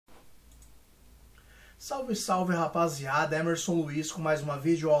Salve, salve rapaziada, Emerson Luiz com mais uma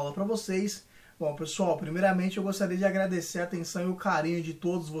videoaula para vocês. Bom pessoal, primeiramente eu gostaria de agradecer a atenção e o carinho de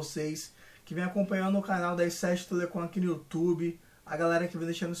todos vocês que vem acompanhando o canal da S7 Telecom aqui no YouTube, a galera que vem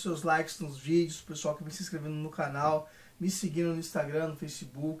deixando seus likes nos vídeos, o pessoal que vem se inscrevendo no canal, me seguindo no Instagram, no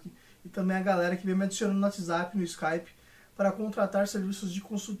Facebook e também a galera que vem me adicionando no WhatsApp, no Skype para contratar serviços de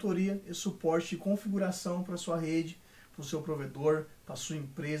consultoria e suporte de configuração para sua rede, para o seu provedor, para a sua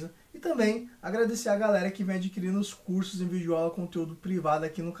empresa. E também agradecer a galera que vem adquirindo os cursos em videoaula, conteúdo privado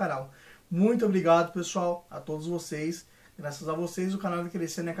aqui no canal. Muito obrigado, pessoal, a todos vocês. Graças a vocês o canal vai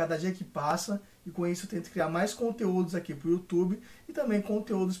crescendo a cada dia que passa. E com isso eu tento criar mais conteúdos aqui para o YouTube e também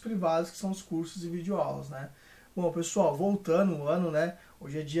conteúdos privados, que são os cursos e videoaulas, né? Bom, pessoal, voltando o ano, né?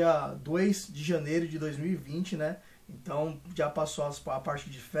 Hoje é dia 2 de janeiro de 2020, né? Então já passou a parte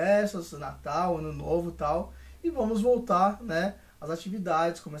de festas, Natal, Ano Novo e tal. E vamos voltar, né, às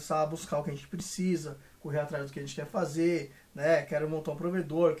atividades, começar a buscar o que a gente precisa, correr atrás do que a gente quer fazer, né? Quero montar um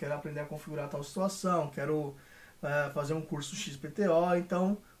provedor, quero aprender a configurar tal situação, quero fazer um curso XPTO.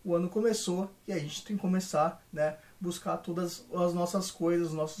 Então o ano começou e a gente tem que começar, né, buscar todas as nossas coisas,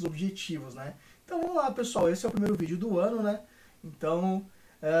 os nossos objetivos, né? Então vamos lá, pessoal, esse é o primeiro vídeo do ano, né? Então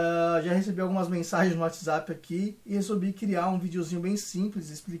já recebi algumas mensagens no WhatsApp aqui e resolvi criar um videozinho bem simples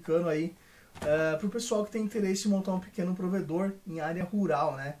explicando aí para o pessoal que tem interesse em montar um pequeno provedor em área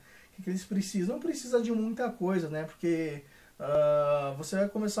rural, né? O que eles precisam? Não precisa de muita coisa, né? Porque você vai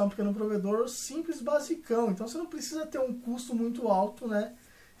começar um pequeno provedor simples, basicão. Então você não precisa ter um custo muito alto, né?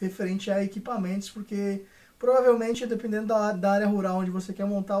 Referente a equipamentos, porque provavelmente, dependendo da área rural onde você quer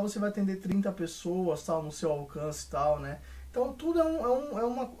montar, você vai atender 30 pessoas, tal, no seu alcance e tal, né? Então tudo é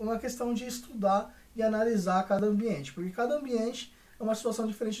uma questão de estudar e analisar cada ambiente, porque cada ambiente é uma situação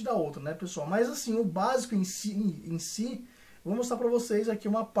diferente da outra, né, pessoal? Mas assim, o básico em si, vou mostrar para vocês aqui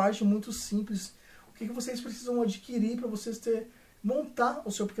uma parte muito simples, o que vocês precisam adquirir para vocês montar o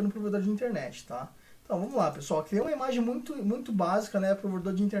seu pequeno provedor de internet, tá? Então vamos lá, pessoal, criei uma imagem muito básica, né,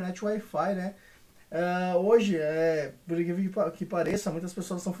 provedor de internet Wi-Fi, né? Hoje, por incrível que pareça, muitas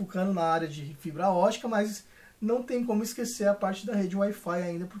pessoas estão focando na área de fibra ótica, mas não tem como esquecer a parte da rede Wi-Fi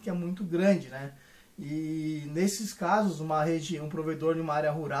ainda, porque é muito grande, né? E nesses casos, um provedor de uma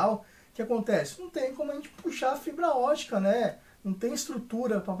área rural, o que acontece? Não tem como a gente puxar a fibra ótica, né? Não tem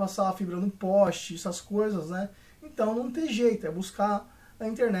estrutura para passar a fibra no poste, essas coisas, né? Então não tem jeito, é buscar a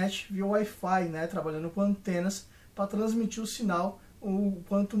internet via Wi-Fi, né? Trabalhando com antenas para transmitir o sinal o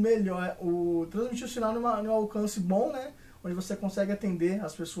quanto melhor, transmitir o sinal num alcance bom, né? Onde você consegue atender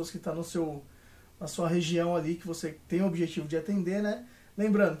as pessoas que estão na sua região ali, que você tem o objetivo de atender, né?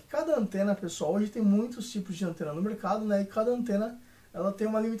 Lembrando que cada antena, pessoal, hoje tem muitos tipos de antena no mercado, né? E cada antena ela tem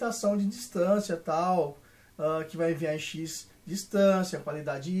uma limitação de distância, tal, que vai enviar em X distância,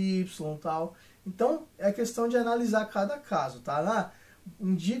 qualidade Y, tal. Então é questão de analisar cada caso, tá?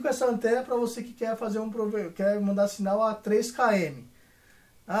 Indico essa antena para você que quer fazer quer mandar sinal a 3 km.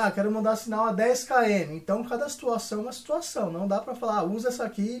 Quero mandar sinal a 10 km. Então cada situação é uma situação. Não dá para falar, usa essa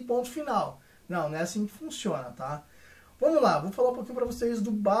aqui e ponto final. Não é assim que funciona, tá? Vamos lá, vou falar um pouquinho para vocês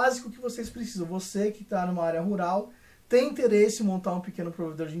do básico que vocês precisam. Você que está numa área rural, tem interesse em montar um pequeno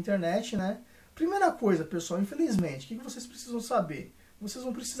provedor de internet, né? Primeira coisa, pessoal, infelizmente, o que vocês precisam saber? Vocês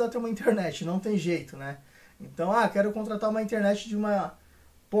vão precisar ter uma internet, não tem jeito, né? Então, quero contratar uma internet de uma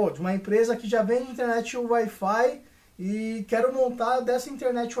empresa que já vende internet Wi-Fi e quero montar dessa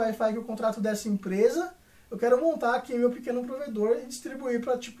internet Wi-Fi que eu contrato dessa empresa, eu quero montar aqui meu pequeno provedor e distribuir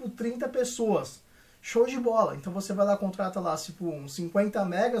para, tipo, 30 pessoas. Show de bola! Então você vai lá, contrata lá, tipo, uns 50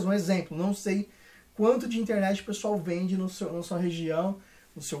 megas, um exemplo, não sei quanto de internet o pessoal vende na sua região,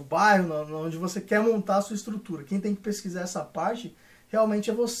 no seu bairro, onde você quer montar a sua estrutura. Quem tem que pesquisar essa parte,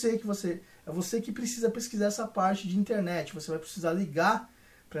 realmente é você que precisa pesquisar essa parte de internet. Você vai precisar ligar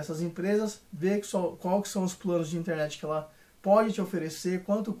para essas empresas, ver qual que são os planos de internet que ela pode te oferecer,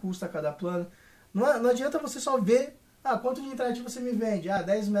 quanto custa cada plano. Não adianta você só ver quanto de internet você me vende?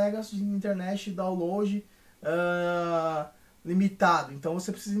 10 megas de internet download limitado. Então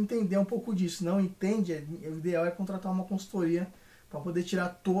você precisa entender um pouco disso. Não entende? O ideal é contratar uma consultoria para poder tirar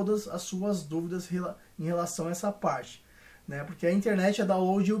todas as suas dúvidas em relação a essa parte, né? Porque a internet é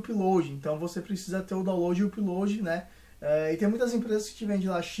download e upload. Então você precisa ter o download e upload, né? E tem muitas empresas que te vendem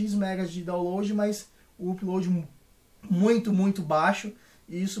lá X megas de download, mas o upload muito baixo.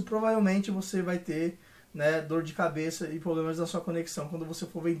 E isso provavelmente você vai ter, né, dor de cabeça e problemas na sua conexão quando você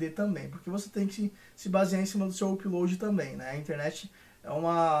for vender também, porque você tem que se basear em cima do seu upload também, né? A internet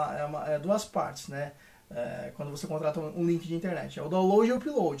é duas partes, né? Quando você contrata um link de internet, é o download e o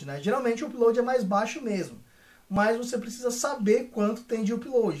upload, né? Geralmente o upload é mais baixo mesmo, mas você precisa saber quanto tem de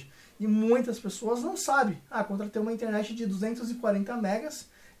upload. E muitas pessoas não sabem. Ah, contratei uma internet de 240 megas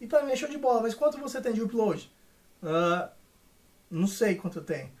e para mim é show de bola. Mas quanto você tem de upload? Não sei quanto eu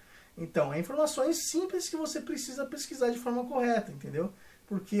tenho. Então, é informações simples que você precisa pesquisar de forma correta, entendeu?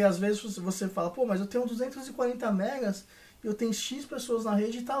 Porque às vezes você fala, pô, mas eu tenho 240 megas e eu tenho X pessoas na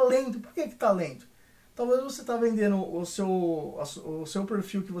rede e tá lento. Por que tá lento? Talvez você tá vendendo o seu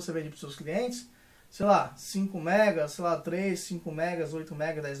perfil que você vende para os seus clientes, sei lá, 5 megas, sei lá, 3, 5 megas, 8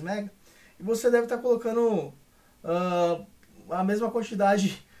 megas, 10 megas, e você deve estar colocando a mesma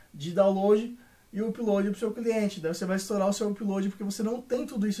quantidade de download e upload para o seu cliente. Daí você vai estourar o seu upload porque você não tem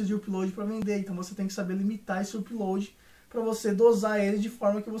tudo isso de upload para vender, então você tem que saber limitar esse upload para você dosar ele de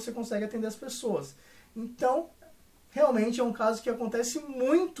forma que você consegue atender as pessoas. Então, realmente é um caso que acontece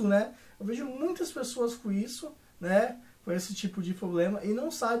muito, né? Eu vejo muitas pessoas com isso, né? Com esse tipo de problema e não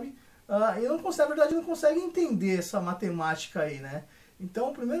sabe, e não consegue, na verdade, não consegue entender essa matemática aí, né?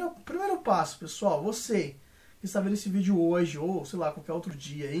 Então, o primeiro passo, pessoal, você que está vendo esse vídeo hoje ou, sei lá, qualquer outro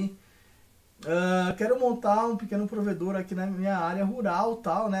dia aí, quero montar um pequeno provedor aqui na minha área rural,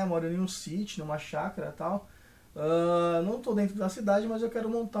 tal, né? Moro em um sítio, numa chácara, tal. Não estou dentro da cidade, mas eu quero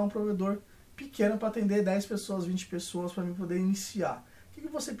montar um provedor pequeno para atender 10 pessoas, 20 pessoas, para mim poder iniciar. O que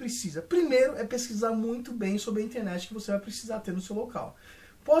você precisa? Primeiro é pesquisar muito bem sobre a internet que você vai precisar ter no seu local.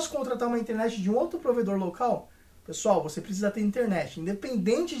 Posso contratar uma internet de um outro provedor local? Pessoal, você precisa ter internet.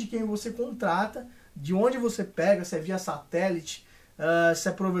 Independente de quem você contrata, de onde você pega, se é via satélite, se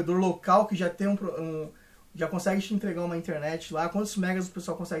é provedor local que já tem já consegue te entregar uma internet lá, quantos megas o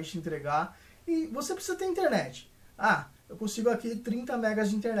pessoal consegue te entregar. E você precisa ter internet. Ah, eu consigo aqui 30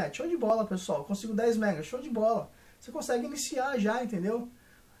 megas de internet. Show de bola, pessoal. Eu consigo 10 megas. Show de bola. Você consegue iniciar já, entendeu?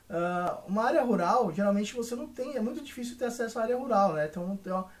 Uma área rural, geralmente você não tem, é muito difícil ter acesso à área rural, né?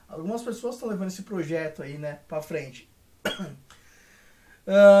 Então, algumas pessoas estão levando esse projeto aí, né, pra frente.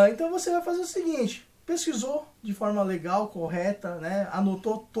 Então você vai fazer o seguinte, pesquisou de forma legal, correta, né?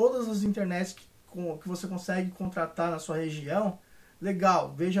 Anotou todas as internets que você consegue contratar na sua região.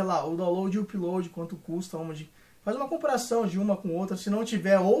 Legal, veja lá o download e o upload, quanto custa, faz uma comparação de uma com outra. Se não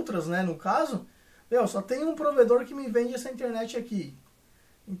tiver outras, né, no caso, só tem um provedor que me vende essa internet aqui.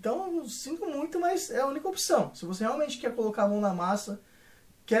 Então, sinto muito, mas é a única opção. Se você realmente quer colocar a mão na massa,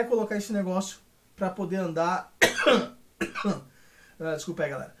 quer colocar esse negócio para poder andar... Desculpa aí,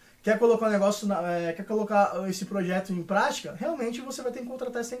 galera. Quer colocar o negócio, quer colocar esse projeto em prática, realmente você vai ter que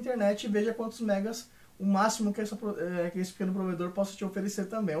contratar essa internet e veja quantos megas o máximo que esse pequeno provedor possa te oferecer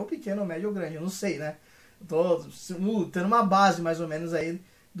também. Ou pequeno, médio ou grande, eu não sei, né? Tô tendo uma base mais ou menos aí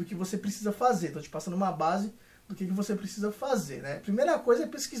do que você precisa fazer. Tô te passando uma base do que você precisa fazer, né? Primeira coisa é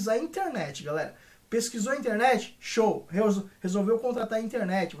pesquisar a internet, galera. Pesquisou a internet? Show! Resolveu contratar a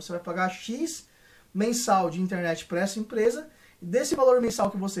internet. Você vai pagar X mensal de internet para essa empresa. E desse valor mensal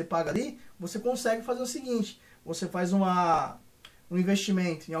que você paga ali, você consegue fazer o seguinte. Você faz um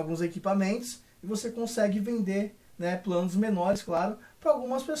investimento em alguns equipamentos e você consegue vender, né, planos menores, claro, para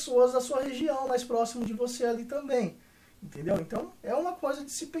algumas pessoas da sua região, mais próximo de você ali também. Entendeu? Então, é uma coisa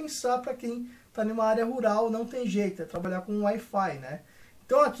de se pensar para quem está numa área rural, não tem jeito, é trabalhar com Wi-Fi, né?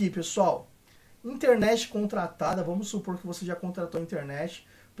 Então aqui, pessoal, internet contratada, vamos supor que você já contratou a internet,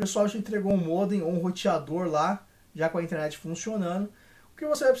 o pessoal te entregou um modem ou um roteador lá, já com a internet funcionando. O que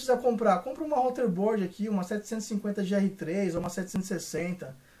você vai precisar comprar? Compra uma routerboard aqui, uma 750 GR3 ou uma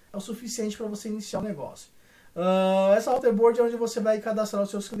 760, é o suficiente para você iniciar o negócio. Essa routerboard é onde você vai cadastrar os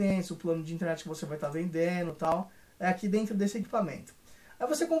seus clientes, o plano de internet que você vai estar vendendo e tal, é aqui dentro desse equipamento. Aí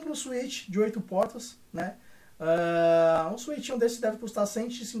você compra um switch de 8 portas, né? Um switch desse deve custar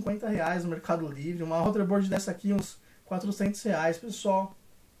R$150 no Mercado Livre, uma routerboard dessa aqui uns R$400, pessoal.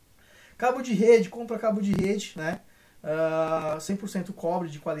 Cabo de rede, compra cabo de rede, né? 100% cobre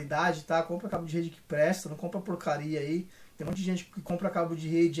de qualidade, tá? Compra cabo de rede que presta, não compra porcaria aí. Tem um monte de gente que compra cabo de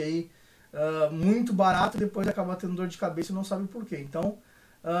rede aí muito barato e depois acaba tendo dor de cabeça e não sabe por quê. Então,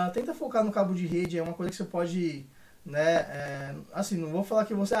 tenta focar no cabo de rede, é uma coisa que você pode, né? Assim, não vou falar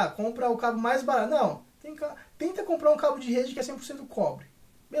que você, compra o cabo mais barato. Não, tenta comprar um cabo de rede que é 100% cobre.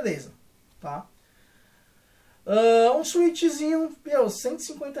 Beleza, tá? Um switchzinho,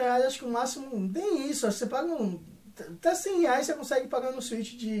 R$150, acho que o máximo, tem isso, você paga até R$100 você consegue pagar no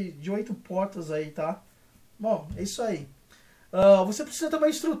switch de 8 portas aí, tá? Bom, é isso aí. Você precisa ter uma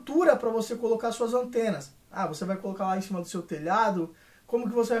estrutura para você colocar suas antenas. Você vai colocar lá em cima do seu telhado, como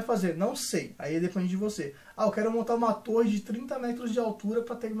que você vai fazer? Não sei, aí depende de você. Eu quero montar uma torre de 30 metros de altura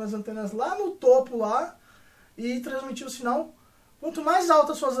para ter minhas antenas lá no topo lá e transmitir o sinal. Quanto mais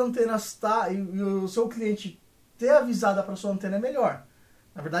altas suas antenas tá e o seu cliente ter avisada para sua antena é melhor.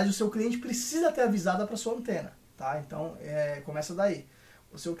 Na verdade, o seu cliente precisa ter avisada para sua antena, tá? Então, começa daí.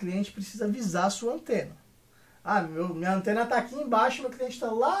 o seu cliente precisa visar a sua antena. Ah, minha antena está aqui embaixo, meu cliente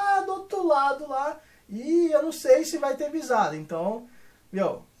está lá do outro lado lá e eu não sei se vai ter visado. Então,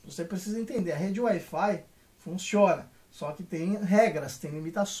 você precisa entender, a rede Wi-Fi funciona, só que tem regras, tem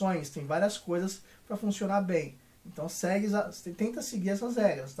limitações, tem várias coisas para funcionar bem. Então tenta seguir essas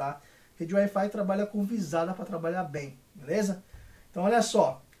regras, tá? Rede Wi-Fi trabalha com visada para trabalhar bem, beleza? Então olha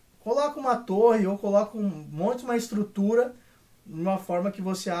só, coloca uma torre ou coloca monte uma estrutura de uma forma que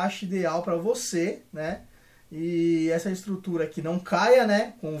você acha ideal para você, né? E essa estrutura aqui não caia,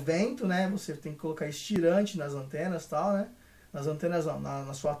 né? Com o vento, né? Você tem que colocar estirante nas antenas, tal, né? Nas antenas não,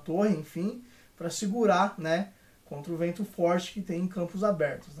 na sua torre, enfim, para segurar, né? Contra o vento forte que tem em campos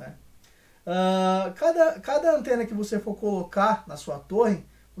abertos, né? Cada antena que você for colocar na sua torre,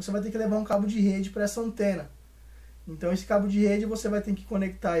 você vai ter que levar um cabo de rede para essa antena. Então esse cabo de rede você vai ter que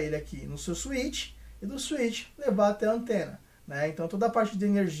conectar ele aqui no seu switch e do switch levar até a antena, né? Então toda a parte de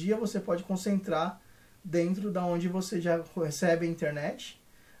energia você pode concentrar dentro da onde você já recebe a internet,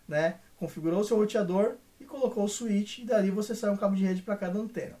 né? Configurou o seu roteador e colocou o switch e dali você sai um cabo de rede para cada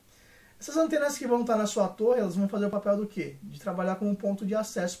antena. Essas antenas que vão estar na sua torre, elas vão fazer o papel do quê? De trabalhar como um ponto de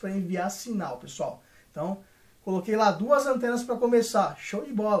acesso para enviar sinal, pessoal. Então, coloquei lá 2 antenas para começar. Show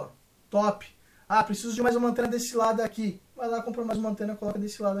de bola. Top. Ah, preciso de mais uma antena desse lado aqui. Vai lá, compra mais uma antena, coloca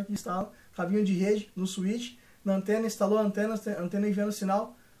desse lado aqui, instala. Cabinho de rede no switch, na antena, instalou a antena enviando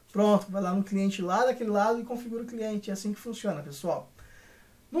sinal. Pronto, vai lá no cliente lá daquele lado e configura o cliente. É assim que funciona, pessoal.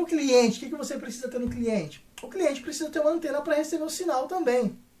 No cliente, o que você precisa ter no cliente? O cliente precisa ter uma antena para receber o sinal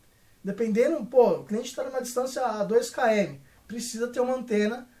também. Dependendo, o cliente está numa distância a 2 km, precisa ter uma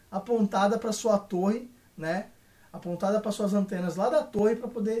antena apontada para sua torre, né? Apontada para suas antenas lá da torre para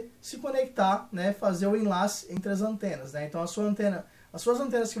poder se conectar, né? Fazer o enlace entre as antenas, né? Então as suas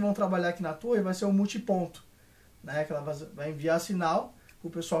antenas que vão trabalhar aqui na torre vai ser o multiponto, né? Que ela vai enviar sinal para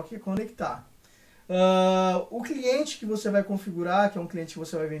o pessoal que quer conectar. O cliente que você vai configurar, que é um cliente que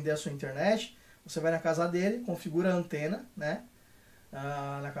você vai vender a sua internet, você vai na casa dele, configura a antena, né?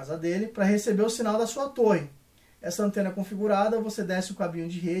 Na casa dele, para receber o sinal da sua torre. Essa antena configurada, você desce o cabinho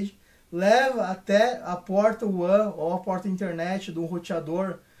de rede, leva até a porta WAN ou a porta internet do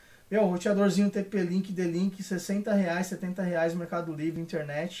roteador. O roteadorzinho TP-Link, D-Link, R$60, R$70, Mercado Livre,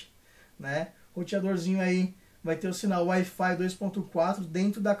 internet, né? Roteadorzinho aí vai ter o sinal Wi-Fi 2.4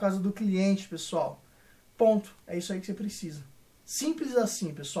 dentro da casa do cliente, pessoal. Ponto. É isso aí que você precisa. Simples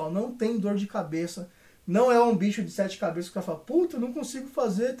assim, pessoal. Não tem dor de cabeça. Não é um bicho de 7 cabeças que o cara fala, puta, não consigo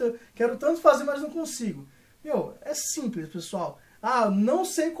fazer, quero tanto fazer, mas não consigo. É simples, pessoal. Ah, não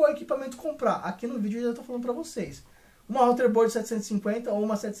sei qual equipamento comprar. Aqui no vídeo eu já estou falando para vocês. Uma routerboard 750 ou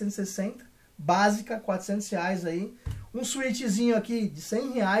uma 760, básica, R$400 aí. Um switchzinho aqui de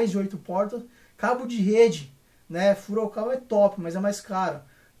R$100 de 8 portas. Cabo de rede, né? Furocal é top, mas é mais caro.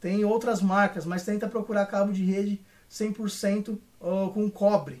 Tem outras marcas, mas tenta procurar cabo de rede 100% com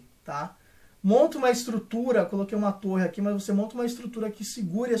cobre, tá? Monta uma estrutura, coloquei uma torre aqui, mas você monta uma estrutura que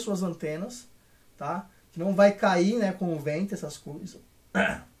segure as suas antenas, tá? Que não vai cair, né, com o vento, essas coisas.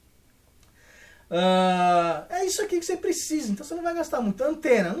 É isso aqui que você precisa, então você não vai gastar muito.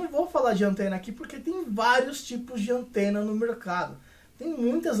 Antena, não vou falar de antena aqui porque tem vários tipos de antena no mercado. Tem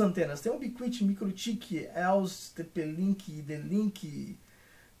muitas antenas, tem Ubiquiti, MikroTik, ELS, TP-Link, D-Link.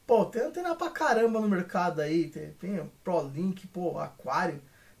 Tem antena pra caramba no mercado aí, tem ProLink, Aquário.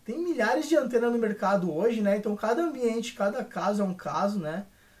 Tem milhares de antenas no mercado hoje, né? Então cada ambiente, cada caso é um caso, né?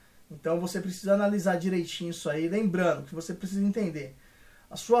 Então você precisa analisar direitinho isso aí. Lembrando que você precisa entender.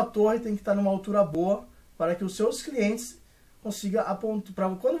 A sua torre tem que estar numa altura boa para que os seus clientes consigam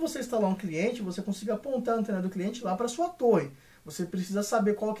apontar. Quando você instalar um cliente, você consiga apontar a antena do cliente lá para a sua torre. Você precisa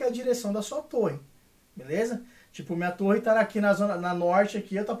saber qual que é a direção da sua torre. Beleza? Tipo, minha torre está aqui na norte,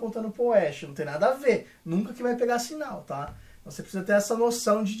 aqui eu estou apontando para o oeste. Não tem nada a ver. Nunca que vai pegar sinal, tá? Você precisa ter essa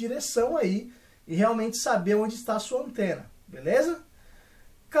noção de direção aí e realmente saber onde está a sua antena, beleza?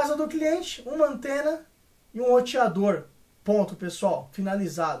 Casa do cliente, uma antena e um roteador. Ponto, pessoal.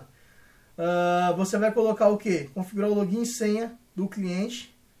 Finalizado. Você vai colocar o quê? Configurar o login e senha do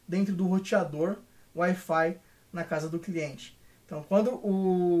cliente dentro do roteador Wi-Fi na casa do cliente. Então, quando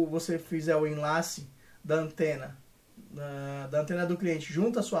você fizer o enlace da antena do cliente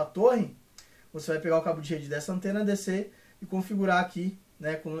junto à sua torre, você vai pegar o cabo de rede dessa antena, descer e configurar aqui,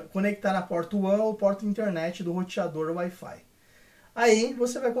 né, conectar na porta WAN ou porta internet do roteador Wi-Fi. Aí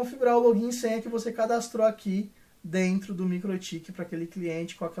você vai configurar o login e senha que você cadastrou aqui dentro do MikroTik para aquele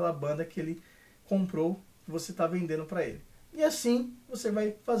cliente com aquela banda que ele comprou, que você está vendendo para ele. E assim você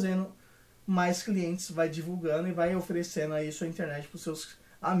vai fazendo mais clientes, vai divulgando e vai oferecendo aí sua internet para os seus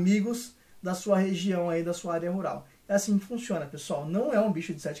amigos da sua região, aí, da sua área rural. É assim que funciona, pessoal. Não é um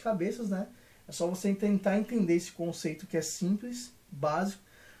bicho de 7 cabeças, né? É só você tentar entender esse conceito que é simples, básico.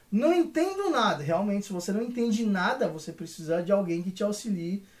 Não entendo nada. Realmente, se você não entende nada, você precisa de alguém que te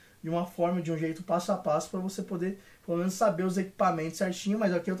auxilie de uma forma, de um jeito passo a passo, para você poder, pelo menos, saber os equipamentos certinho.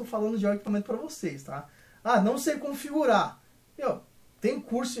 Mas aqui eu tô falando de equipamento para vocês, tá? Ah, não sei configurar. Eu tenho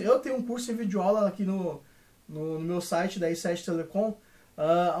um curso em videoaula aqui no meu site da I7 Telecom,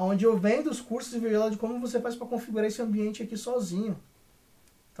 onde eu vendo os cursos de videoaula de como você faz para configurar esse ambiente aqui sozinho.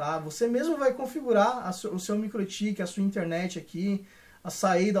 Tá? Você mesmo vai configurar o seu microtik, a sua internet aqui, a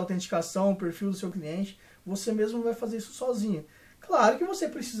saída, a autenticação, o perfil do seu cliente. Você mesmo vai fazer isso sozinho. Claro que você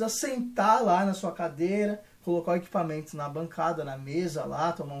precisa sentar lá na sua cadeira, colocar o equipamento na bancada, na mesa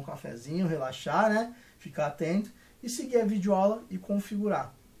lá, tomar um cafezinho, relaxar, né? Ficar atento e seguir a videoaula e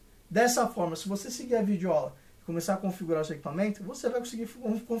configurar. Dessa forma, se você seguir a videoaula e começar a configurar o seu equipamento, você vai conseguir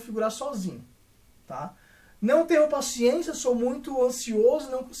configurar sozinho, tá? Não tenho paciência, sou muito ansioso,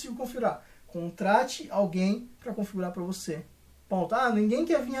 não consigo configurar. Contrate alguém para configurar para você. Ponto. Ah, ninguém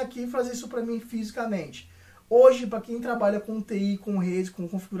quer vir aqui fazer isso para mim fisicamente. Hoje, para quem trabalha com TI, com rede, com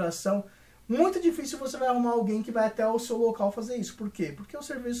configuração, muito difícil você vai arrumar alguém que vai até o seu local fazer isso. Por quê? Porque o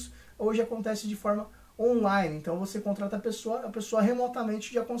serviço hoje acontece de forma online. Então você contrata a pessoa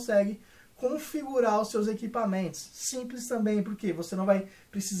remotamente já consegue configurar os seus equipamentos. Simples também, porque você não vai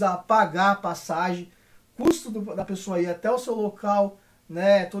precisar pagar a passagem, custo da pessoa ir até o seu local,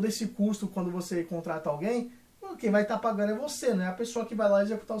 né? Todo esse custo quando você contrata alguém, quem vai estar pagando é você, né? A pessoa que vai lá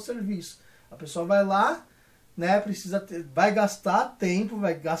executar o serviço. A pessoa vai lá, né? Vai gastar tempo,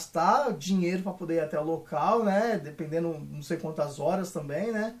 vai gastar dinheiro para poder ir até o local, né? Dependendo, não sei quantas horas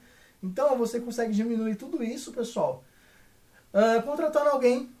também, né? Então você consegue diminuir tudo isso, pessoal, contratando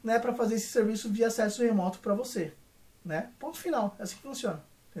alguém, né, para fazer esse serviço via acesso remoto para você, né? Ponto final. É assim que funciona,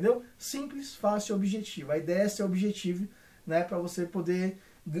 entendeu? Simples, fácil, objetivo. A ideia é ser objetivo, né, para você poder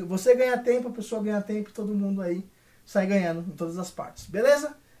ganhar tempo, a pessoa ganhar tempo, todo mundo aí sai ganhando em todas as partes.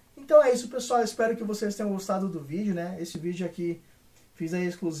 Beleza? Então é isso, pessoal. Espero que vocês tenham gostado do vídeo, né? Esse vídeo aqui fiz aí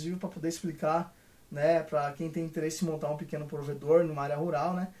exclusivo para poder explicar, né, para quem tem interesse em montar um pequeno provedor numa área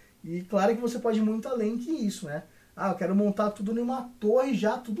rural, né? E claro que você pode ir muito além que isso, né? Ah, eu quero montar tudo numa torre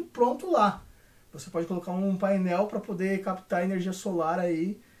já, tudo pronto lá. Você pode colocar um painel para poder captar energia solar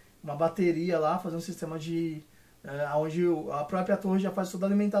aí, uma bateria lá, fazer um sistema de onde a própria torre já faz toda a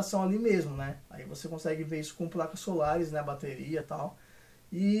alimentação ali mesmo, né? Aí você consegue ver isso com placas solares, né, bateria e tal.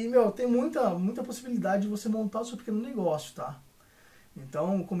 E, meu, tem muita possibilidade de você montar o seu pequeno negócio, tá?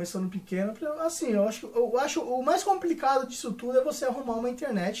 Então, começando pequeno, assim, eu acho o mais complicado disso tudo é você arrumar uma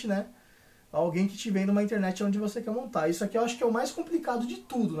internet, né? Alguém que te venda uma internet onde você quer montar. Isso aqui eu acho que é o mais complicado de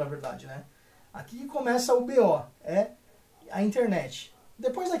tudo, na verdade, né? Aqui que começa o BO, é a internet.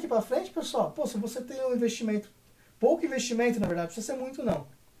 Depois daqui pra frente, pessoal, pô, se você tem um investimento, pouco investimento, na verdade, não precisa ser muito não.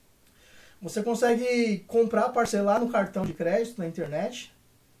 Você consegue comprar, parcelar no cartão de crédito na internet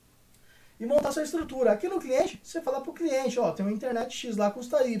e montar sua estrutura. Aqui no cliente, você fala pro cliente, ó, tem uma internet X lá,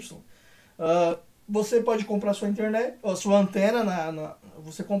 custa Y. Você pode comprar sua internet, a sua antena,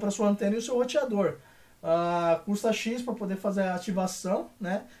 você compra a sua antena e o seu roteador. Custa X para poder fazer a ativação,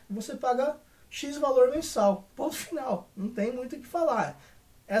 né? E você paga X valor mensal. Ponto final. Não tem muito o que falar.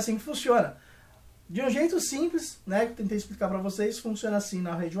 É assim que funciona. De um jeito simples, né? Que eu tentei explicar para vocês, funciona assim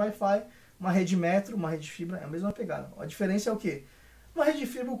na rede Wi-Fi, uma rede metro, uma rede fibra, é a mesma pegada. A diferença é o quê? Uma rede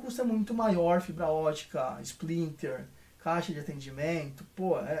fibra o custo é muito maior, fibra ótica, splinter, caixa de atendimento,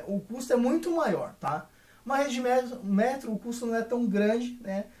 pô, o custo é muito maior, tá? Uma rede metro, o custo não é tão grande,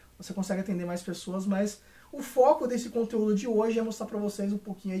 né? Você consegue atender mais pessoas, mas o foco desse conteúdo de hoje é mostrar para vocês um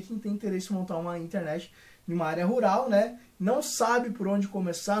pouquinho aí quem tem interesse em montar uma internet em uma área rural, né? Não sabe por onde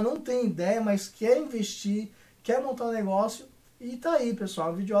começar, não tem ideia, mas quer investir, quer montar um negócio, e tá aí, pessoal,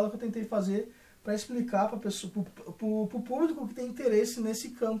 a videoaula que eu tentei fazer para explicar para o público que tem interesse nesse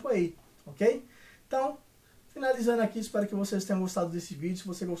campo aí, ok? Então, finalizando aqui, espero que vocês tenham gostado desse vídeo. Se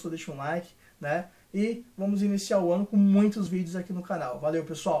você gostou, deixa um like, né? E vamos iniciar o ano com muitos vídeos aqui no canal. Valeu,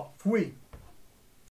 pessoal. Fui!